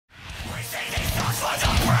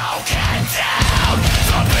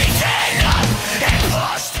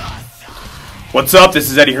What's up? This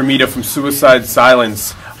is Eddie Hermida from Suicide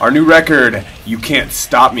Silence. Our new record, You Can't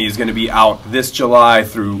Stop Me, is going to be out this July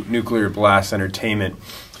through Nuclear Blast Entertainment.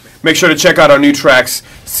 Make sure to check out our new tracks,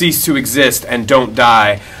 Cease to Exist and Don't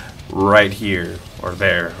Die, right here, or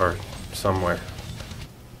there, or somewhere.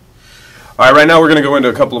 Alright, right now we're going to go into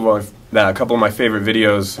a couple of my favorite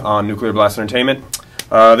videos on Nuclear Blast Entertainment.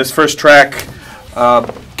 This first track,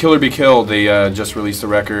 Kill or Be Killed, they just released a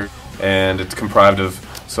record, and it's comprised of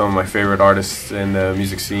some of my favorite artists in the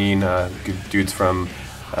music scene, good dudes from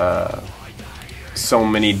so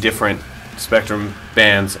many different spectrum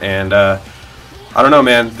bands, and I don't know,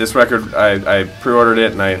 man, this record, I pre-ordered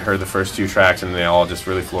it and I heard the first two tracks and they all just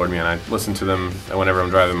really floored me, and I listen to them whenever I'm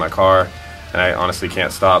driving my car, and I honestly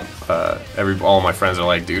can't stop. All my friends are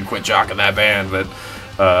like, dude, quit jocking that band, but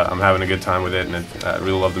I'm having a good time with it, and I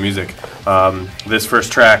really love the music. This first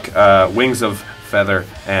track, Wings of Feather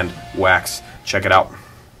and Wax, check it out.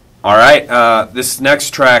 Alright, this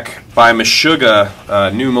next track by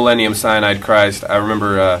Meshuggah, New Millennium Cyanide Christ. I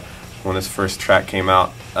remember when this first track came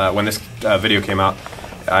out, when this video came out,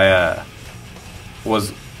 I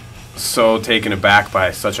was so taken aback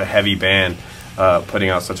by such a heavy band putting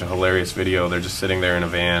out such a hilarious video. They're just sitting there in a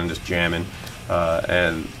van, just jamming,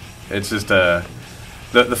 and it's just the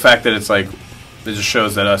fact that it's like, it just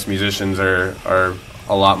shows that us musicians are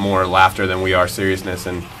a lot more laughter than we are seriousness,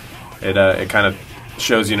 and it kind of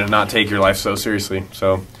shows you to not take your life so seriously.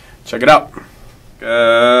 So check it out.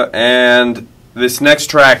 And this next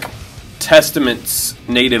track, Testament's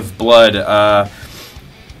Native Blood.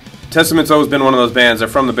 Testament's always been one of those bands. They're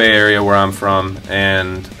from the Bay Area where I'm from,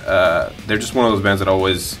 and they're just one of those bands that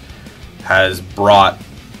always has brought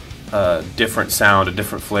a different sound, a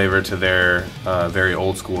different flavor to their very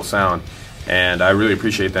old school sound, and I really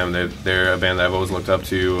appreciate them. They're a band that I've always looked up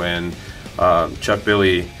to, and Chuck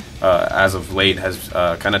Billy, as of late, has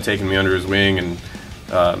kind of taken me under his wing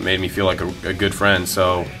and made me feel like a good friend.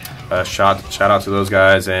 So shout out to those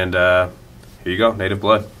guys, and here you go, Native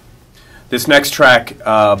Blood. This next track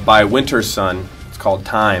by Winter Sun, it's called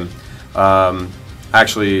Time.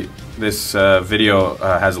 Actually, this video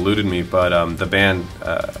has eluded me, but the band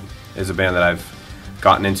is a band that I've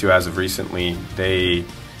gotten into as of recently. They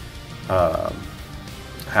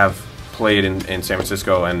have played in San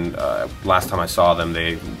Francisco, and last time I saw them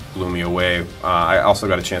they blew me away. I also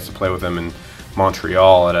got a chance to play with them in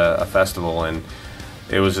Montreal at a festival, and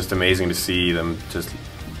it was just amazing to see them just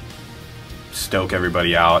stoke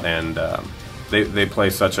everybody out, and they play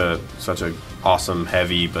such a awesome,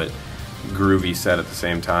 heavy but groovy set at the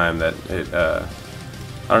same time that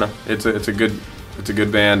I don't know, it's a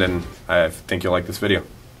good band, and I think you'll like this video.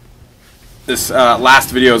 This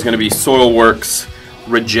last video is going to be Soilworks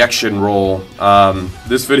Rejection Roll.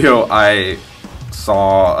 This video I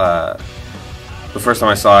saw, the first time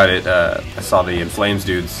I saw it, I saw the In Flames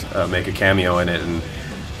dudes make a cameo in it, and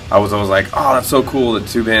I was like, oh, that's so cool that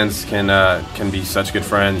two bands can be such good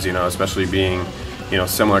friends, you know, especially being, you know,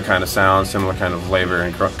 similar kind of sound, similar kind of flavor,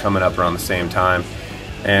 and coming up around the same time.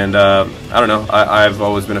 And I don't know, I've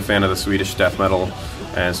always been a fan of the Swedish death metal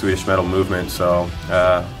and Swedish metal movement, so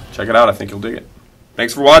check it out. I think you'll dig it.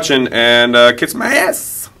 Thanks for watching, and kiss my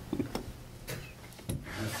ass!